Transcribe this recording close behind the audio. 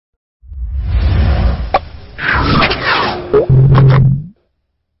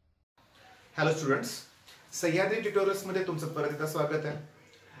Hello students, Sahyadri tutorials मध्ये तुमचं परत एकदा स्वागत आहे.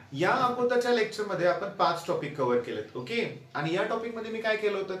 या अगोदरच्या लेक्चर मध्ये आपण 5 टॉपिक कव्हर केलेत. ओके, आणि या टॉपिक मध्ये मी काय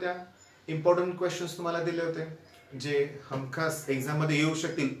केलं होतं, त्या इम्पॉर्टंट क्वेश्चन्स तुम्हाला दिले होते जे हमखास एक्झाम मध्ये येऊ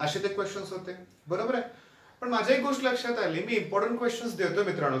शकतील असे ते क्वेश्चन्स होते. बरोबर आहे. पण माझ्या एक गोष्ट लक्षात आली, मी इम्पॉर्टंट क्वेश्चन्स देतो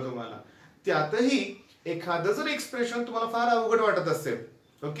मित्रांनो तुम्हाला, त्यातही एखादं जर एक्सप्रेशन तुम्हाला फार अवघड वाटत असेल,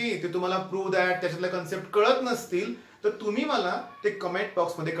 ओके, ते तुम्हाला प्रूव्ह दॅट त्याच्यातले कन्सेप्ट कळत नसतील, तर तुम्ही मला ते कमेंट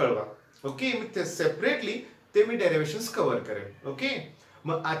बॉक्स मध्ये कळवा. ओके, मी ते सेपरेटली ते मी डेरिव्हेशन्स कव्हर करेन. ओके,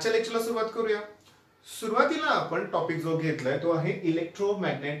 मग आजच्या लेक्चरला सुरुवात करूया. सुरुवातीला आपण टॉपिक जो घेतलाय तो आहे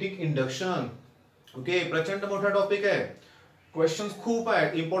इलेक्ट्रोमॅग्नेटिक इंडक्शन. ओके, प्रचंड मोठा टॉपिक आहे, क्वेश्चन्स खूप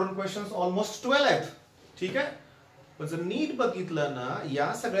आहेत, इम्पॉर्टंट क्वेश्चन्स ऑलमोस्ट 12 आहेत. ठीक आहे, पण जर नीट बघितलं ना,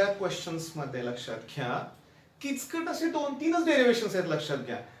 या सगळ्या क्वेश्चन्स मध्ये लक्षात घ्या किचकट असे 2-3च डेरिव्हेशन्स आहेत. लक्षात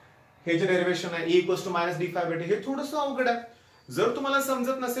घ्या, हे जे डेरिव्हेशन आहे e - d∅dt हे थोडंसं अवघड आहे. जर तुम्हाला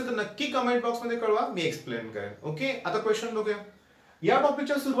समजत नसेल तर नक्की कमेंट बॉक्स मध्ये कळवा, मी एक्सप्लेन करेन. ओके, आता क्वेश्चन बघूया. या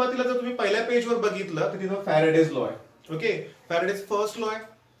टॉपिकच्या सुरुवातीला जर तुम्ही पहिल्या पेजवर बघितलं तर तिथं फॅरेडेज लॉ आहे. ओके, फॅरेडेज फर्स्ट लॉ आहे,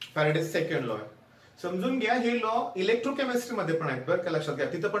 फॅरेडेज सेकंड लॉ आहे. समजून घ्या, हे लॉ इलेक्ट्रोकेमिस्ट्री मध्ये पण आहेत बरं का. लक्षात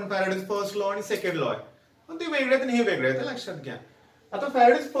घ्या, तिथं पण फॅरेडेज फर्स्ट लॉ आणि सेकंड लॉ आहे, पण ते वेगळे आहेत आणि हे वेगळे आहेत. लक्षात घ्या. आता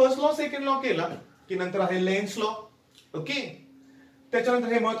Faraday's first law second law केला की नंतर आहे लेन्स लॉ. ओके,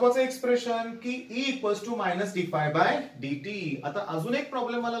 त्याच्यानंतर हे महत्वाचं एक्सप्रेशन की E - d∅dt. आता अजून एक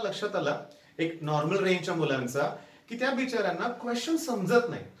प्रॉब्लेम मला लक्षात आला एक नॉर्मल रेंजच्या मुलांचा, की त्या बिचाऱ्यांना क्वेश्चन समजत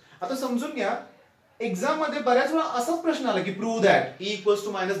नाही. आता समजून घ्या, एक्झाम मध्ये बऱ्याच वेळा असाच प्रश्न आला की प्रूव्ह दॅट E -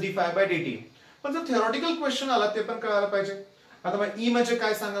 d∅dt. पण जर थिओरिटिकल क्वेश्चन आला ते पण कळायला पाहिजे. आता मग E म्हणजे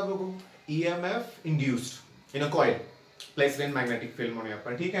काय सांगा बघू. EMF induced in a coil placed in magnetic field म्हणूया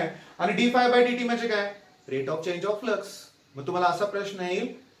आपण. ठीक आहे, आणि d∅dt म्हणजे काय, rate of change of flux. मग तुम्हाला असा प्रश्न येईल,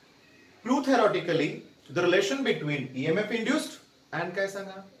 prove theoretically the relation between EMF induced and काय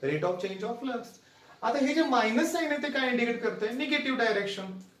सांगा, rate of change of flux. आता हे जे मायनस साइन आहे ते काय इंडिकेट करते, निगेटिव्ह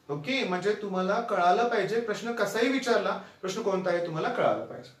डायरेक्शन. ओके, म्हणजे तुम्हाला कळायला पाहिजे, प्रश्न कसाही विचारला, प्रश्न कोणता आहे तुम्हाला कळायला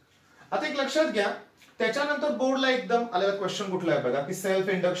पाहिजे. आता एक लक्षात घ्या, त्याच्यानंतर बोर्डला एकदम आलेला क्वेश्चन कुठला आहे बघा, की self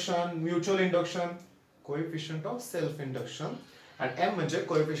induction, mutual induction, coefficient of self induction आणि M म्हणजे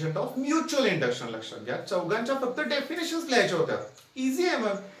कोएफिशियंट ऑफ म्युच्युअल इंडक्शन. लक्षात घ्या, चौघांच्या फक्त डेफिनेशन्स लिहायच्या होत्या, इझी आहे.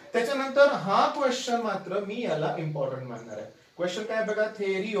 मग त्याच्यानंतर हा क्वेश्चन मात्र मी याला इम्पॉर्टंट मानणार आहे. क्वेश्चन काय बघा,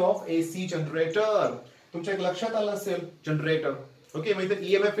 थेअरी ऑफ AC जनरेटर. तुमच्या एक लक्षात आलं असेल जनरेटर. ओके, मग इथे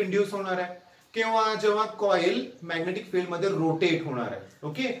EMF इंड्यूस होणार आहे किंवा जेव्हा कॉइल मॅग्नेटिक फील्ड मध्ये रोटेट होणार आहे.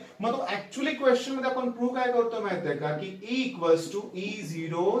 ओके, मग तो ऍक्च्युअली क्वेश्चन मध्ये आपण प्रूव्ह काय करतो माहितीये का, की E =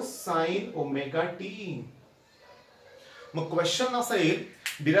 E0 sin ωt. मग क्वेश्चन असा येईल,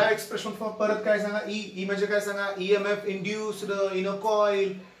 डिराइव्ह एक्सप्रेशन फॉर परत काय सांगा, E म्हणजे काय सांगा, EMF induced in a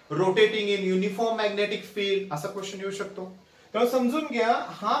coil rotating in uniform magnetic field. असा क्वेश्चन येऊ शकतो. तर समजून घ्या,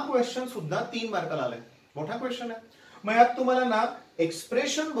 हा क्वेश्चन सुद्धा 3 मार्काला आलाय, मोठा क्वेश्चन आहे. मग यात तुम्हाला ना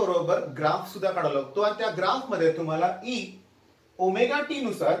एक्सप्रेशन बरोबर ग्राफ सुद्धा काढावा लागतो आणि त्या ग्राफ मध्ये तुम्हाला ωt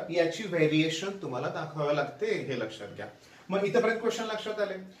नुसार याची व्हेरिएशन तुम्हाला दाखवावी लागते, हे लक्षात घ्या. मग इथपर्यंत क्वेश्चन लक्षात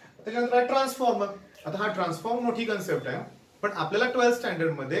आले. त्याच्यानंतर ट्रान्सफॉर्मर. आता हा ट्रान्सफॉर्म मोठी कन्सेप्ट आहे, पण आपल्याला 12th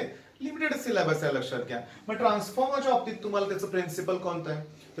स्टँडर्ड मध्ये लिमिटेड सिलेबस आहे. लक्षात घ्या. मग ट्रान्सफॉर्मरच्या बाबतीत तुम्हाला त्याचं प्रिन्सिपल कोणतं आहे,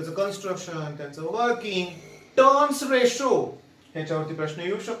 त्याचं कन्स्ट्रक्शन, त्याचं वर्किंग, टर्न्स रेशो, ह्याच्यावरती प्रश्न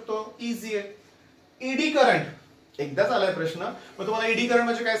येऊ शकतो. इझी आहे. ईडी करंट एकदाच आलाय प्रश्न, मग तुम्हाला ईडी करंट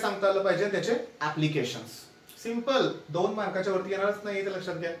म्हणजे काय सांगता आलं पाहिजे, त्याचे ऍप्लिकेशन्स. सिंपल, 2 मार्काच्या वरती येणारच नाही, ते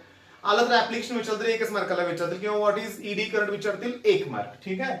लक्षात घ्या. आलं तर ऍप्लिकेशन विचारतील 1च मार्काला विचारतील, किंवा व्हॉट इज ईडी करंट विचारतील 1 मार्क.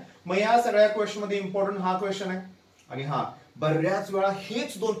 ठीक आहे, मग या सगळ्या क्वेश्चन मध्ये इम्पॉर्टंट हा क्वेश्चन आहे. आणि हा बऱ्याच वेळा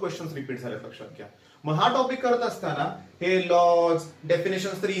हेच 2 क्वेश्चन रिपीट झाले, लक्षात घ्या. मग हा टॉपिक करत असताना हे लॉज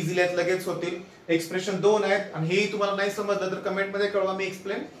डेफिनेशन्स तर इझिली आहेत, लगेच होतील. एक्सप्रेशन 2 आहेत आणि हेही तुम्हाला नाही समजलं तर कमेंट मध्ये कळवा, मी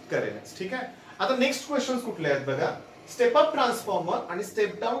एक्सप्लेन करेनच. ठीक आहे, आता नेक्स्ट क्वेश्चन कुठले आहेत बघा, स्टेप अप ट्रान्सफॉर्मर आणि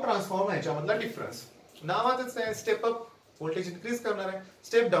स्टेप डाऊन ट्रान्सफॉर्मर याच्यामधला डिफरन्स. नावातच आहे, स्टेप अप व्होल्टेज इन्क्रीज करणार आहे,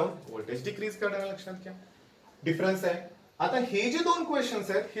 स्टेप डाऊन व्होल्टेज डिक्रीज करणार आहे. लक्षात घ्या, डिफरन्स आहे. आता हे जे 2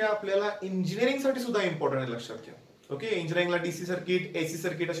 क्वेश्चन्स आहेत हे आपल्याला इंजिनिअरिंग साठी सुद्धा इम्पॉर्टंट आहे, लक्षात घ्या. Okay, इंजिनिअरिंगला DC circuit, AC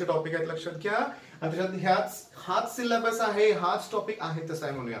circuit असे टॉपिक आहेत, लक्षात घ्या. आणि त्याच्यात हाच सिलेबस आहे, हाच टॉपिक आहे, तसा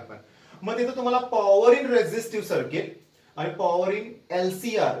आहे म्हणूया आपण. मग तिथे तुम्हाला पॉवर इन रेझिस्टिव्ह सर्किट आणि पॉवर इन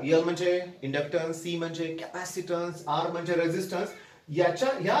LCR, L म्हणजे इंडक्टन्स, C म्हणजे कॅपॅसिटन्स, R म्हणजे रेझिस्टन्स,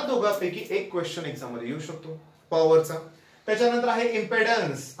 या दोघांपैकी एक क्वेश्चन एक्झाम मध्ये येऊ शकतो पॉवरचा. त्याच्यानंतर आहे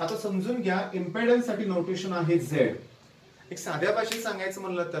इम्पेडन्स. आता समजून घ्या, इम्पेडन्स साठी नोटेशन आहे Z. एक साध्या भाषेत सांगायचं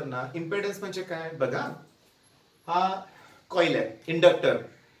म्हणलं तर ना, इम्पेडन्स म्हणजे काय बघा, हा कॉइल आहे, इंडक्टर,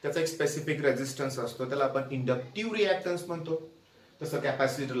 त्याचा एक स्पेसिफिक रेझिस्टन्स असतो, त्याला आपण इंडक्टिव्ह रिएक्टन्स म्हणतो. तसं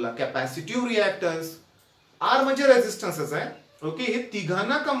कॅपॅसिटरला कॅपॅसिटिव्ह रिएक्टन्स. R म्हणजे रेझिस्टन्सच आहे ओके, हे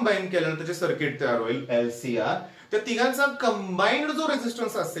तिघांना कंबाईन केल्यानंतर जे सर्किट तयार होईल LCR, त्या तिघांचा कंबाईन्ड जो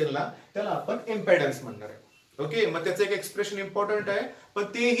रेझिस्टन्स असेल ना त्याला आपण इम्पेडन्स म्हणणार आहे. ओके, मग त्याचं एक एक्सप्रेशन इम्पॉर्टंट आहे, पण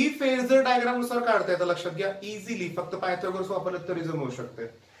तेही फेजर डायग्राम नुसार काढता येतं, लक्षात घ्या. इझिली फक्त पायथागोरस वापरलं तरी जमवू शकते.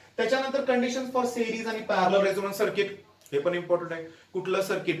 त्याच्यानंतर कंडिशन फॉर सिरीज आणि पॅरलल रेझोनन्स सर्किट, हे पण इम्पॉर्टंट आहे. कुठलं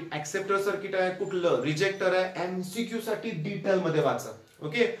सर्किट ऍक्सेप्टर सर्किट आहे, कुठलं रिजेक्टर आहे, MCQ साठी डिटेल मध्ये वाचा.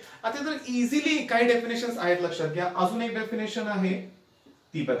 ओके, आता जर इझिली काही डेफिनेशन्स आहेत लक्षात घ्या. अजून एक डेफिनेशन आहे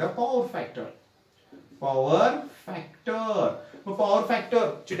ती बघा, पॉवर फॅक्टर. पॉवर फॅक्टर, मग पॉवर फॅक्टर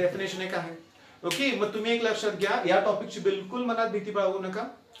ची डेफिनेशन एक आहे. ओके, मग तुम्ही एक लक्षात घ्या, या टॉपिकची बिलकुल मनात भीती बाळगू नका.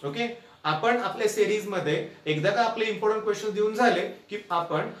 ओके, आपण आपल्या सिरीज मध्ये एकदा का आपले इम्पॉर्टंट क्वेश्चन देऊन झाले की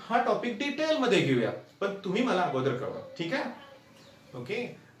आपण हा टॉपिक डिटेल मध्ये घेऊया, पण तुम्ही मला अगोदर कळवा, ठीक आहे. ओके,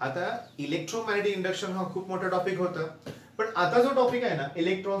 आता इलेक्ट्रोमॅग्नेटिक इंडक्शन हा खूप मोठा टॉपिक होता, पण आता जो टॉपिक आहे ना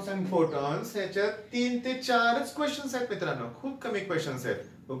इलेक्ट्रॉन्स अँड फोटॉन्स, ह्याच्यात 3 ते 4च क्वेश्चन्स आहेत मित्रांनो, खूप कमी क्वेश्चन्स आहेत.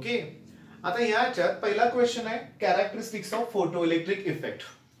 ओके, आता याच्यात पहिला क्वेश्चन आहे characteristics of photo electric effect.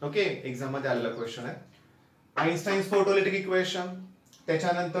 Okay, exam मध्ये आलेला क्वेश्चन आहे. आइन्स्टाईन्स फोटो इलेक्ट्रिक इक्वेशन,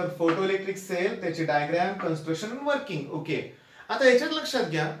 त्याच्यानंतर फोटो इलेक्ट्रिक सेल, त्याची डायग्राम, कन्स्ट्रक्शन आणि वर्किंग. ओके, आता याच्यात लक्षात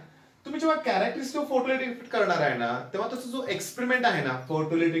घ्या, तुम्ही जेव्हा characteristic of photo electric effect करणार आहे ना, तेव्हा त्याचा जो एक्सपेरिमेंट आहे ना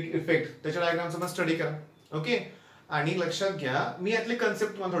फोटो इलेक्ट्रिक इफेक्ट, त्याच्या डायग्रामचा पण स्टडी करा. ओके, आणि लक्षात घ्या, मी यातली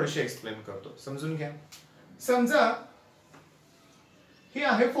कन्सेप्ट तुम्हाला थोडीशी एक्सप्लेन करतो, समजून घ्या. समजा हे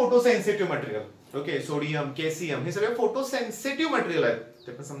आहे photo sensitive material. Okay, sodium, calcium हे सगळे फोटो सेन्सिटिव्ह मटेरियल आहेत,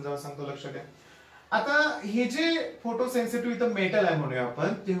 ते पण समजावं सांगतो, लक्षात घ्या. आता हे जे फोटो सेन्सिटिव्ह इथं मेटल आहे म्हणूया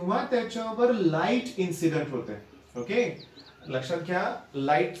आपण, तेव्हा त्याच्यावर लाईट इन्सिडेंट होते. ओके, लक्षात घ्या,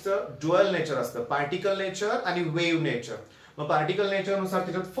 लाईटचं ड्युअल नेचर असतं, पार्टिकल नेचर आणि वेव्ह नेचर. मग पार्टिकल नेचर नुसार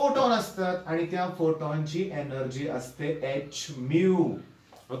त्याच्यात फोटॉन असतात आणि त्या फोटॉनची एनर्जी असते h म्यू.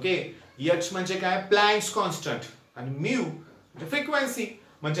 ओके, h म्हणजे काय, प्लँक्स कॉन्स्टंट, आणि म्यू म्हणजे फ्रिक्वेन्सी.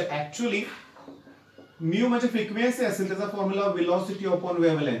 म्हणजे ऍक्च्युअली म्यू म्हणजे फ्रिक्वेन्सी असेल, त्याचा फॉर्म्युला वेलोसिटी अपॉन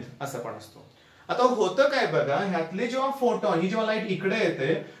वेव्हलेंथ असा पण असतो. आता होतं काय बघा, ह्यातले जेव्हा फोटॉन, ही जेव्हा लाईट इकडे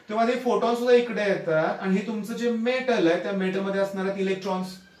येते तेव्हा ते फोटॉन सुद्धा इकडे येतात, आणि हे तुमचं जे मेटल आहे त्या मेटल मध्ये असणार आहेत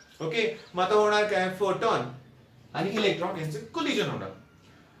इलेक्ट्रॉन्स. ओके, मग आता होणार काय, फोटॉन आणि इलेक्ट्रॉन यांचे कोलिजन होणार.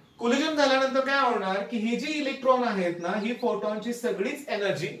 कोलिजन झाल्यानंतर काय होणार की हे जे इलेक्ट्रॉन आहेत ना, ही फोटॉनची सगळीच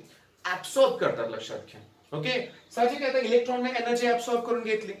एनर्जी ऍब्सॉर्ब करतात, लक्षात घ्या. ओके, साहजिक आहे, इलेक्ट्रॉनने एनर्जी ऍब्सॉर्ब करून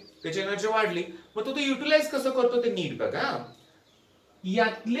घेतली, त्याची एनर्जी वाढली, मग तो युटिलाइज कसं करतो ते नीट बघा.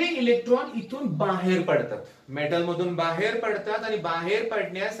 यातले इलेक्ट्रॉन इथून बाहेर पडतात, मेटल मधून बाहेर पडतात, आणि बाहेर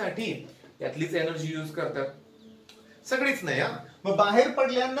पडण्यासाठी यातलीच एनर्जी यूज करतात, सगळीच नाही. मग बाहेर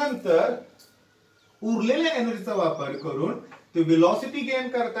पडल्यानंतर उरलेल्या एनर्जीचा वापर करून ते वेलोसिटी गेन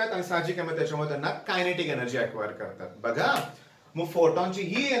करतात, आणि साहजिक आहे त्याच्यामुळे त्यांना कायनेटिक एनर्जी अक्वायर करतात. बघा, मग फोटॉनची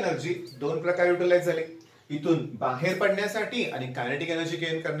ही एनर्जी दोन प्रकारे युटिलाइज झाली, इथून बाहेर पडण्यासाठी आणि कायनेटिक एनर्जी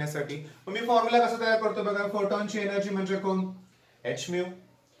गेन करण्यासाठी. मग मी फॉर्म्युला कसा तयार करतो बघा, फोटॉनची एनर्जी म्हणजे कोण, h mu,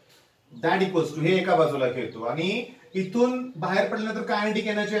 that equals to, हे एका बाजूला घेतो, आणि इथून बाहेर पडल्यानंतर कायनेटिक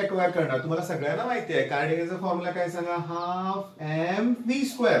एनर्जी अक्वायर करणार. तुम्हाला सगळ्यांना माहिती आहे कायनेटिक एनर्जीचा फॉर्म्युला काय सांगा, हाफ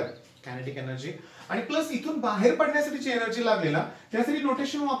mv², कायनेटिक एनर्जी, आणि प्लस इथून बाहेर पडण्यासाठीची एनर्जी लागली ना, त्यासाठी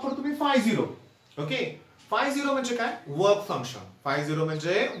नोटेशन वापरतो मी φ0. ओके, φ0 म्हणजे काय, वर्क फंक्शन. φ0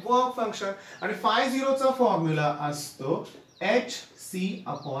 म्हणजे वर्क फंक्शन, आणि φ0 चा फॉर्म्युला असतो hc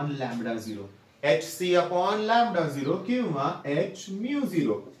upon lambda 0, hc upon lambda 0 किंवा h म्यू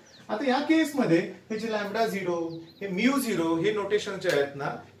 0. आता या केस मध्ये हे जे लॅम्बडा 0, हे म्यू 0, हे नोटेशन जे आहेत ना,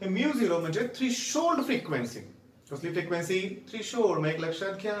 हे म्यू 0 म्हणजे थ्रेशोल्ड फ्रिक्वेन्सी. कसली फ्रिक्वेन्सी, थ्रेशोल्ड. मग एक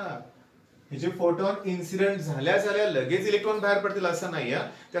लक्षात घ्या, हे जे फोटॉन इन्सिडेंट झाल्या झाल्या लगेच इलेक्ट्रॉन बाहेर पडतील असं नाही.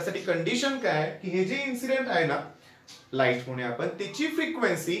 त्यासाठी कंडिशन काय की हे जे इन्सिडेंट आहे ना लाईट म्हणूया आपण, त्याची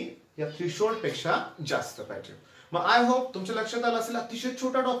फ्रिक्वेन्सी या थ्रेशोल्ड पेक्षा जास्त पाहिजे. मग आय होप तुमच्या लक्षात आलं असेल, अतिशय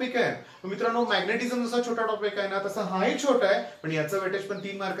छोटा टॉपिक आहे मित्रांनो. मॅग्नेटिझम जसा छोटा टॉपिक आहे ना, तसा हाही छोटा आहे, पण याचं वेटेज पण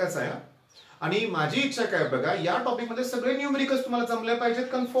 3 मार्काचं आहे. आणि माझी इच्छा काय बघा, या टॉपिक मध्ये सगळे न्यूमेरिकल्स तुम्हाला जमले पाहिजेत,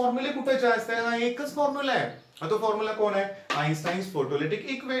 कारण फॉर्म्युले कुठे जास्त आहे, हा एकच फॉर्म्युला आहे. तो फॉर्म्युला कोण आहे, आइन्स्टाईन्स फोटो इलेक्ट्रिक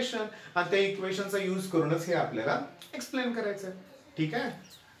इक्वेशन, आणि त्या इक्वेशनचा यूज करूनच हे आपल्याला एक्सप्लेन करायचं आहे. ठीक आहे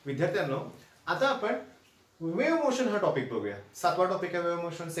विद्यार्थ्यांनो, आता आपण वेव्ह मोशन हा टॉपिक बघूया. 7वा टॉपिक आहे वेव्ह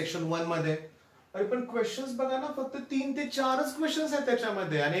मोशन, सेक्शन 1 मध्ये. अरे पण क्वेश्चन्स बघा ना, फक्त 3 ते 4च क्वेश्चन्स आहेत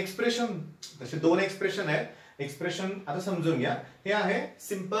त्याच्यामध्ये, आणि एक्सप्रेशन तसे 2 एक्सप्रेशन आहेत. एक्सप्रेशन आता समजून घ्या, हे आहे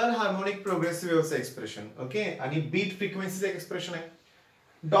simple harmonic progressive वेव्हचं expression. Okay, आणि बीट फ्रिक्वेन्सीचं एक्सप्रेशन आहे.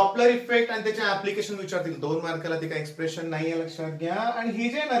 डॉपलर इफेक्ट आणि त्याचे ऍप्लिकेशन विचारतील, 2 मार्काला ते काय एक्सप्रेशन नाहीये, लक्षात घ्या. आणि हे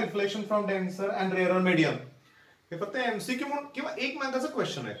जे ना reflection from denser and rare medium, हे फक्त एमसीक्यू म्हणून किंवा 1 मार्काचा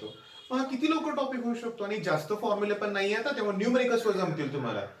क्वेश्चन आहे तो. हा किती लवकर टॉपिक होऊ शकतो, आणि जास्त फॉर्म्युले पण नाही आहेत, तेव्हा न्यूमेरिकल्स जमतील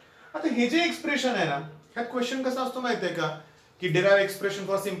तुम्हाला. आता हे जे एक्सप्रेशन आहे ना, ह्या क्वेश्चन कसा असतो माहितीये का, की derive expression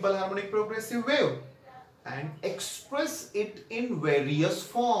for simple harmonic progressive wave and express it in various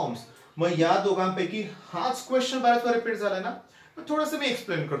forms. मग या दोघांपैकी हाच क्वेश्चन बऱ्याच वेळा रिपीट झाला ना, मग थोडंसं मी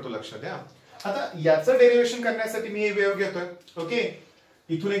एक्सप्लेन करतो, लक्षात द्या. आता याचं डेरिव्हेशन करण्यासाठी मी हे वेव्ह घेतोय. ओके,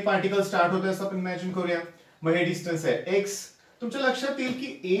 इथून एक पार्टिकल स्टार्ट होतोय असं आपण इमॅजिन करूया. मग हे डिस्टन्स आहे x. तुमच्या लक्षात येईल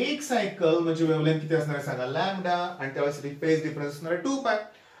की एक सायकल म्हणजे वेव्हलेंथ किती असणार आहे सांगा, लॅम्डा, आणि त्यावेळेस फेज डिफरन्स असणार आहे 2π.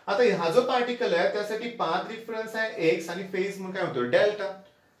 आता हा जो पार्टिकल आहे त्यासाठी पाथ डिफरन्स आहे x आणि फेज म्हणून काय होतो डेल्टा.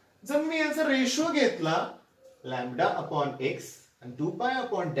 जर मी याचा रेशो घेतला लॅम्डा अपॉन x आणि 2π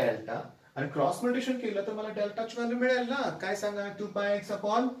अपॉन डेल्टा आणि क्रॉस मल्टिप्लिकेशन केलं तर मला डेल्टाची व्हॅल्यू मिळेल ना, काय सांगा, 2πx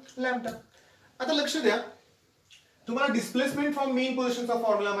अपॉन लॅम्डा. आता लक्ष द्या, तुम्हाला डिस्प्लेसमेंट फ्रॉम मीन पोझिशनचा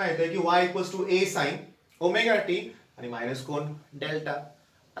फॉर्म्युला माहित आहे की y equals to a sin omega T आणि मायनस कोण डेल्टा.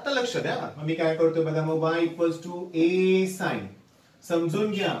 आता लक्ष द्या, मग मी काय करतोय बघा, मग y equals to a sin,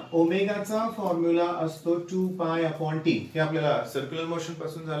 समजून घ्या ओमेगाचा फॉर्म्युला असतो 2π अपॉन टी. हे आपल्याला सर्क्युलर मोशन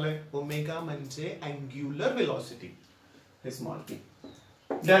पासून झालंय. ओमेगा म्हणजे अँग्युलर वेलोसिटी, हे स्मॉल टी.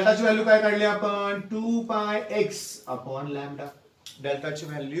 डेल्टाची व्हॅल्यू काय काढली आपण, 2πx upon lambda. डेल्टाची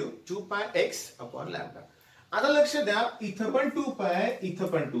value 2πx upon lambda. आता लक्ष द्या, इथं पण 2π, इथं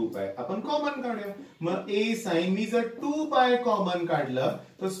पण 2π, आपण कॉमन काढूया. मग a sin, मी जर 2π कॉमन काढलं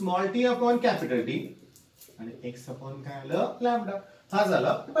तर small T upon capital T आणि x अपॉन काय आलं, लॅम्डा. हा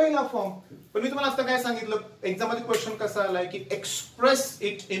झाला पहिला फॉर्म. पण मी तुम्हाला आता काय सांगितलं, एक्झाम मध्ये क्वेश्चन कसा आलाय की express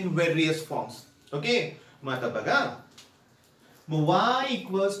it in various forms. Okay, मग आता बघा, मग y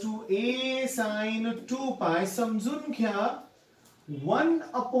equals to a sin 2π, समजून घ्या 1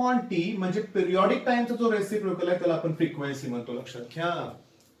 अपॉन टी म्हणजे पिरियॉडिक टाइमचा जो रेसिप्रोकल आहे त्याला आपण फ्रिक्वेन्सी म्हणतो. लक्षात घ्या,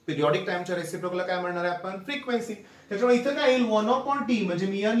 पिरियॉडिक टाइमच्या रेसिप्रोकलला काय म्हणणार आहे आपण, फ्रिक्वेन्सी. त्याच्यामुळे इथं काय येईल, 1 अपॉन टी म्हणजे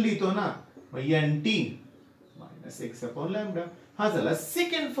मी n लिहितो ना, मग nt minus x upon lambda. हा झाला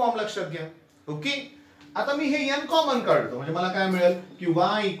सेकंड फॉर्म, लक्षात घ्या. ओके, आता मी हे n कॉमन काढतो म्हणजे मला काय मिळेल की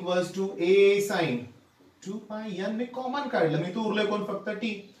y equals to a sin 2π. n ने कॉमन काढलं मी, तो उरले कोण, फक्त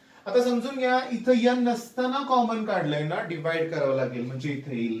t. आता समजून घ्या, इथं n नसताना कॉमन काढलंय ना, डिवाइड करावं लागेल म्हणजे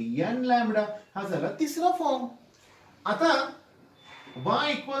इथे येईल n लॅम्डा. हा झाला तिसरा फॉर्म. आता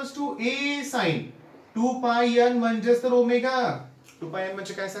y equals to a sin 2πn म्हणजेच तर ओमेगा. 2πn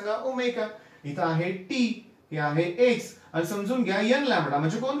म्हणजे काय सांगा, ओमेगा. इथं आहे t, हे आहे x, आणि समजून घ्या n लॅम्डा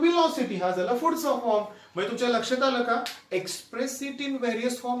म्हणजे कोण, वेलोसिटी. हा झाला पुढचा फॉर्म. म्हणजे तुमच्या लक्षात आलं का, express it in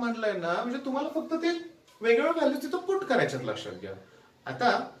various form म्हणलंय ना, म्हणजे तुम्हाला फक्त ते वेगवेगळ्या व्हॅल्यू तिथं पुट करायच्यात, लक्षात घ्या.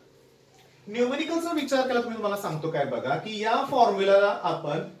 आता न्यूमेरिकलचा विचार केला तुम्ही, तुम्हाला सांगतो काय बघा, की या फॉर्म्युलाला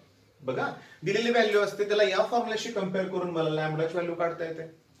आपण बघा दिलेली व्हॅल्यू असते त्याला या फॉर्म्युलाशी कंपेअर करून मला लॅम्डाची व्हॅल्यू काढता येते.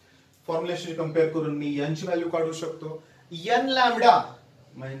 फॉर्म्युलाशी कंपेअर करून मी n ची व्हॅल्यू काढू शकतो. n लॅम्डा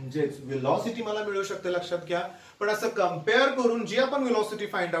म्हणजेच वेलोसिटी मला मिळू शकते, लक्षात घ्या. पण असं कंपेअर करून जी आपण वेलोसिटी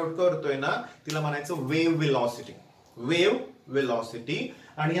फाइंड आउट करतोय ना, तिला म्हणायचं वेव्ह वेलोसिटी. Wave velocity.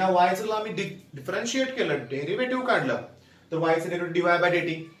 आणि या y चं आम्ही डिफरन्शिएट केलं, डेरिव्हेटिव्ह काढलं, तर y चं डेरिव्हेटिव्ह dy बाय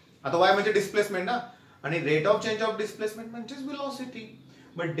dt. आता y म्हणजे डिस्प्लेसमेंट ना, आणि rate of change of displacement म्हणजेच वेलोसिटी.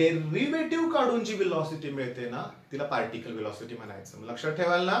 मग डेरिव्हेटिव्ह काढून जी वेलोसिटी मिळते ना, तिला पार्टिकल वेलोसिटी म्हणायचं. लक्षात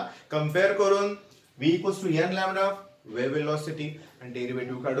ठेवायला ना, कंपेअर करून v equals to n lambda wave velocity आणि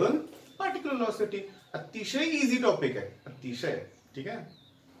डेरिव्हेटिव्ह काढून पार्टिकल वेलोसिटी. अतिशय इझी टॉपिक आहे, अतिशय. ठीक आहे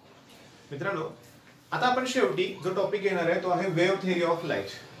मित्रांनो, आता आपण शेवटी जो टॉपिक घेणार आहे तो आहे wave theory of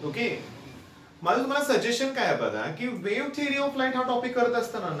light. Okay, माझं तुम्हाला सजेशन काय आहे बघा, की वेव्ह थिअरी ऑफ लाईट हा टॉपिक करत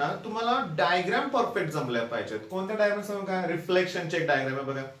असताना ना तुम्हाला डायग्राम परफेक्ट जमल्या पाहिजेत. कोणत्या डायग्राम सांगू का, रिफ्लेक्शनचे एक डायग्राम आहे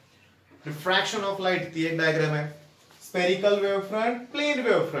बघा, रिफ्रॅक्शन ऑफ लाईट ती एक डायग्राम आहे, spherical wave front, plain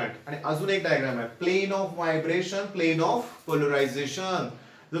wave front, आणि अजून एक डायग्राम आहे plain of vibration, plain of polarisation.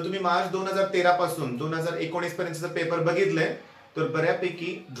 जर तुम्ही मार्च 2013 पासून 2019 पर्यंतचे पेपर बघितले तर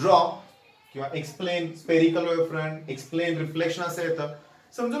बऱ्यापैकी ड्रॉ किंवा explain spherical wave front, explain reflection असं येतं.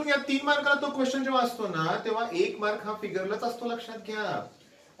 समजून घ्या, 3 मार्काला तो क्वेश्चन जेव्हा असतो ना, तेव्हा 1 मार्क हा फिगरलाच असतो, लक्षात घ्या.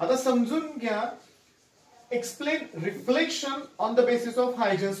 आता समजून घ्या, explain reflection on the basis of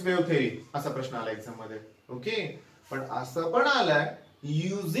हायजेन्स wave theory असा प्रश्न आला एक्झाम मध्ये. ओके, पण असं पण आलाय,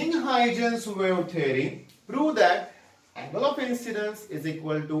 using हायजेन्स wave theory prove that angle of incidence is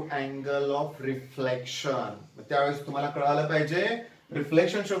equal to angle of reflection. त्यावेळेस तुम्हाला कळालं पाहिजे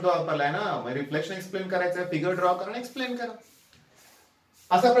रिफ्लेक्शन शब्द वापरलाय ना, मग रिफ्लेक्शन एक्सप्लेन करायचं, फिगर ड्रॉ करा आणि एक्सप्लेन करा.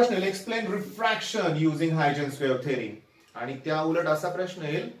 असा प्रश्न येईल, explain refraction using हायजेन्स wave theory. आणि त्या उलट असा प्रश्न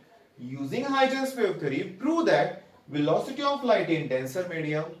येईल, using हायजेन्स wave theory prove that velocity of light in denser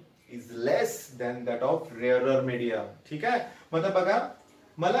medium is less than that of rarer medium. ठीक आहे, मग आता बघा,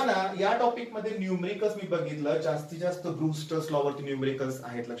 मला ना या टॉपिक मध्ये न्यूमेरिकल्स मी बघितलं, जास्तीत जास्त ब्रूस्टर्स लॉ वरती न्यूमेरिकल्स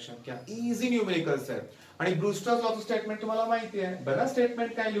आहेत, लक्षात घ्या. इझी न्यूमेरिकल्स आहेत. आणि ब्रूस्टर्स लॉचं स्टेटमेंट तुम्हाला माहिती आहे बघा.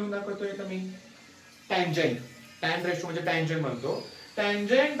 स्टेटमेंट काय लिहून दाखवतोय इथं मी, टँजंट टॅन रेशो म्हणजे टँजंट म्हणतो,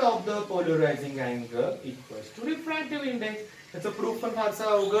 tangent of the पोलरायझिंग angle equals to refractive index. त्याचं प्रूफ पण फारसा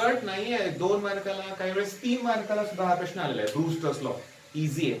अवघड नाही आहे. 2 मार्काला, काही वेळेस 3 मार्काला सुद्धा हा प्रश्न आलेला आहे. ब्रूस्टर्स लॉ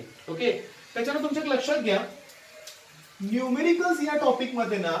इझी आहे. ओके, त्याच्यानं तुमच्या लक्षात घ्या, न्यूमेरिकल्स या टॉपिक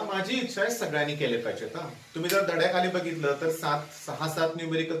मध्ये ना माझी इच्छा आहे सगळ्यांनी केले पाहिजेत. तुम्ही जर धड्याखाली बघितलं तर 6-7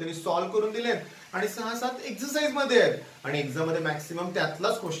 न्यूमेरिकल त्यांनी सॉल्व्ह करून दिलेत आणि 6-7 एक्सरसाइज मध्ये आहेत आणि एक्झाम मध्ये मॅक्सिमम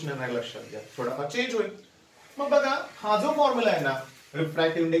त्यातलाच क्वेश्चन येणार. लक्षात घ्या, थोडाफार चेंज होईल. मग बघा, हा जो फॉर्म्युला आहे ना,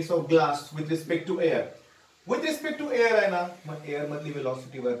 refractive index of glass with respect to air, with respect to air आहे ना, मग एअर मधली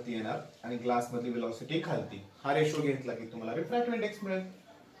वेलॉसिटी वरती येणार आणि ग्लास मधली वेलॉसिटी खालती. हा रेशो घेतला की तुम्हाला रिफ्रॅक्टिव्ह इंडेक्स मिळेल.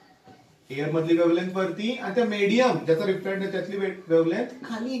 एअर मधली वेव्हलेंथ वरती आणि त्या मीडियम ज्याचा रिफ्रॅक्ट आहे त्यातली वेव्हलेंथ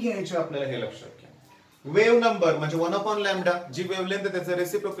खाली घ्यायची आपल्याला, हे लक्षात घ्या. वेव्ह नंबर म्हणजे 1/λ, जी वेव्हलेंथ आहे त्याचा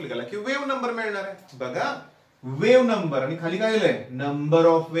रेसिप्रोकल केला की वेव्ह नंबर मिळणार आहे. बघा, वेव्ह नंबर आणि खाली काय लिहिलंय, नंबर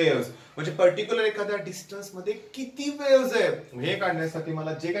ऑफ वेव्हज, म्हणजे पर्टिक्युलर एखाद्या डिस्टन्स मध्ये किती वेव्हज आहेत हे काढण्यासाठी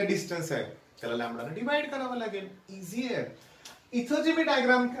मला जे काही डिस्टन्स आहे त्याला लॅम्डाने डिवाइड करावं लागेल. इझी आहे. इथं जे मी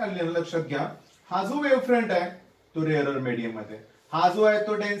डायग्राम काढले लक्षात घ्या, हा जो वेव्ह फ्रंट आहे तो रेअरर मीडियम मध्ये, हा जो आहे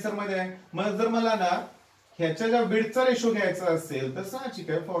तो डेन्सर मध्ये आहे. मग जर मला ना ह्याच्या ज्या विड्थचा रेशो घ्यायचा असेल तर साहजिक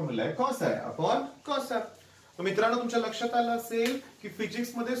आहे, फॉर्म्युला आहे कॉस आहे अपॉन कॉस आहे. मित्रांनो, तुमच्या लक्षात आलं असेल की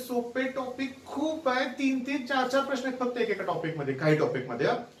फिजिक्स मध्ये सोपे टॉपिक खूप आहे. 3-3, 4-4 प्रश्न आहेत फक्त एका टॉपिक मध्ये. काही टॉपिक मध्ये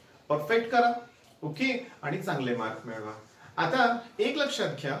परफेक्ट करा, ओके, आणि चांगले मार्क मिळवा. आता एक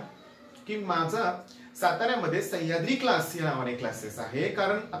लक्षात घ्या की माझा साताऱ्यामध्ये सह्याद्री क्लास या नावाने क्लासेस आहे.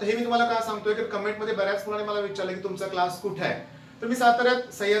 कारण आता हे मी तुम्हाला का सांगतोय की कमेंट मध्ये बऱ्याच मुलांनी मला विचारलं की तुमचा क्लास कुठे आहे. तर मी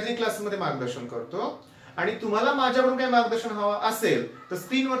साताऱ्यात सह्याद्री क्लासमध्ये मार्गदर्शन करतो आणि तुम्हाला माझ्याकडून काही मार्गदर्शन हवं असेल तर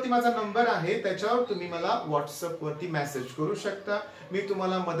स्क्रीनवरती माझा नंबर आहे, त्याच्यावर तुम्ही मला व्हॉट्सअप वरती मेसेज करू शकता. मी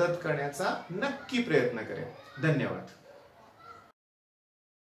तुम्हाला मदत करण्याचा नक्की प्रयत्न करेन. धन्यवाद.